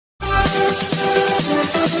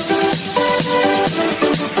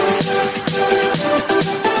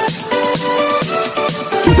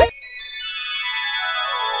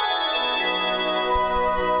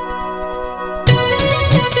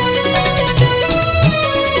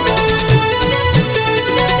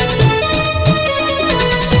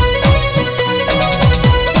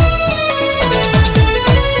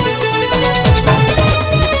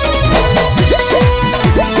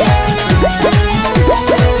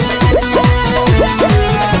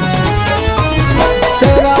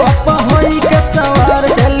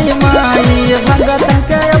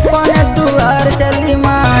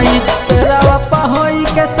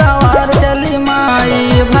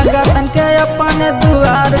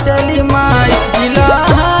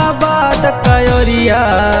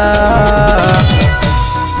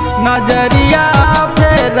नजरिया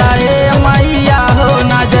फेरा मैया हो,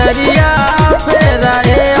 नजरिया फेरा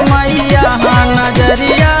मैया, हाँ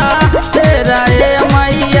नजरिया फेरा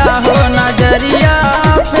मैया हो, नजरिया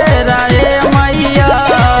फेरा मैया।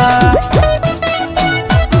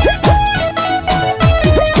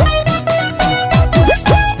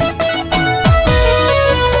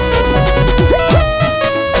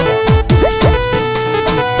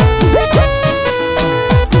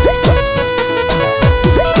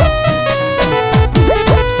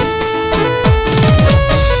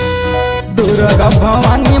 दुर्गा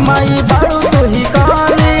भवानी माई बारू तू ही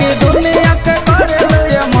काली, दुनिया के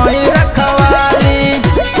करे माई रखवाली।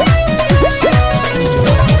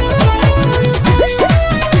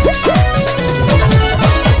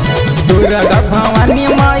 दुर्गा भवानी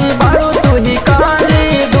माई बारू तू ही काली,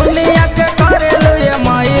 दुनिया के करे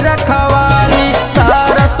माई रखवाली।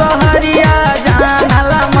 सारा सहरिया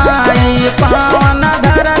जानला माई, पावन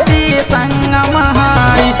धरती संग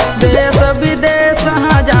महाई, देश विदेश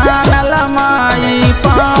जानला माई,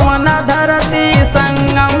 पावन धरती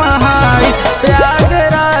संग महाई।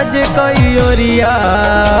 प्रयागराज कयोरिया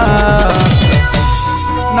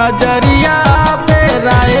नजरिया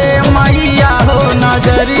फेरा मैया हो,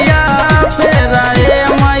 नजरिया फेरा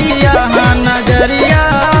मैया, हाँ नजरिया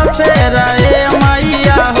फेरा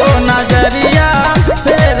मैया हो, नजरिया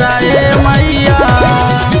फेरा मैया।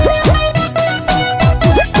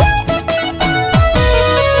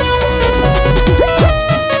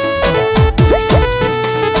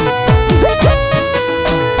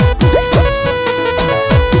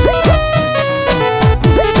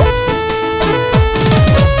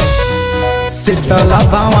 शीतला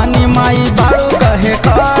भवानी माई बारू कहे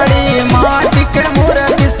खड़ी, माटी के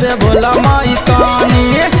मूर्ति से बोला माई तानी।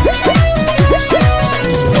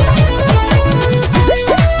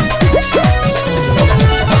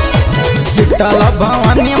 शीतला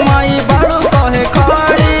भवानी माई बारू कहे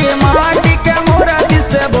खड़ी, माटी के मूर्ति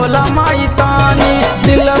से बोला माई तानी।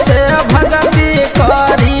 दिल से भगती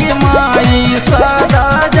करी माई, सदा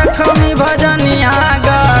जख्मी भजनिया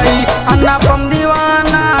गाई, अन्नपम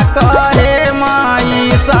दीवाना करे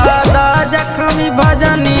सदा जख्मी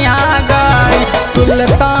भजनिया गाई।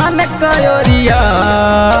 सुल्तान कयोरिया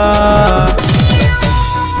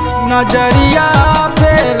नजरिया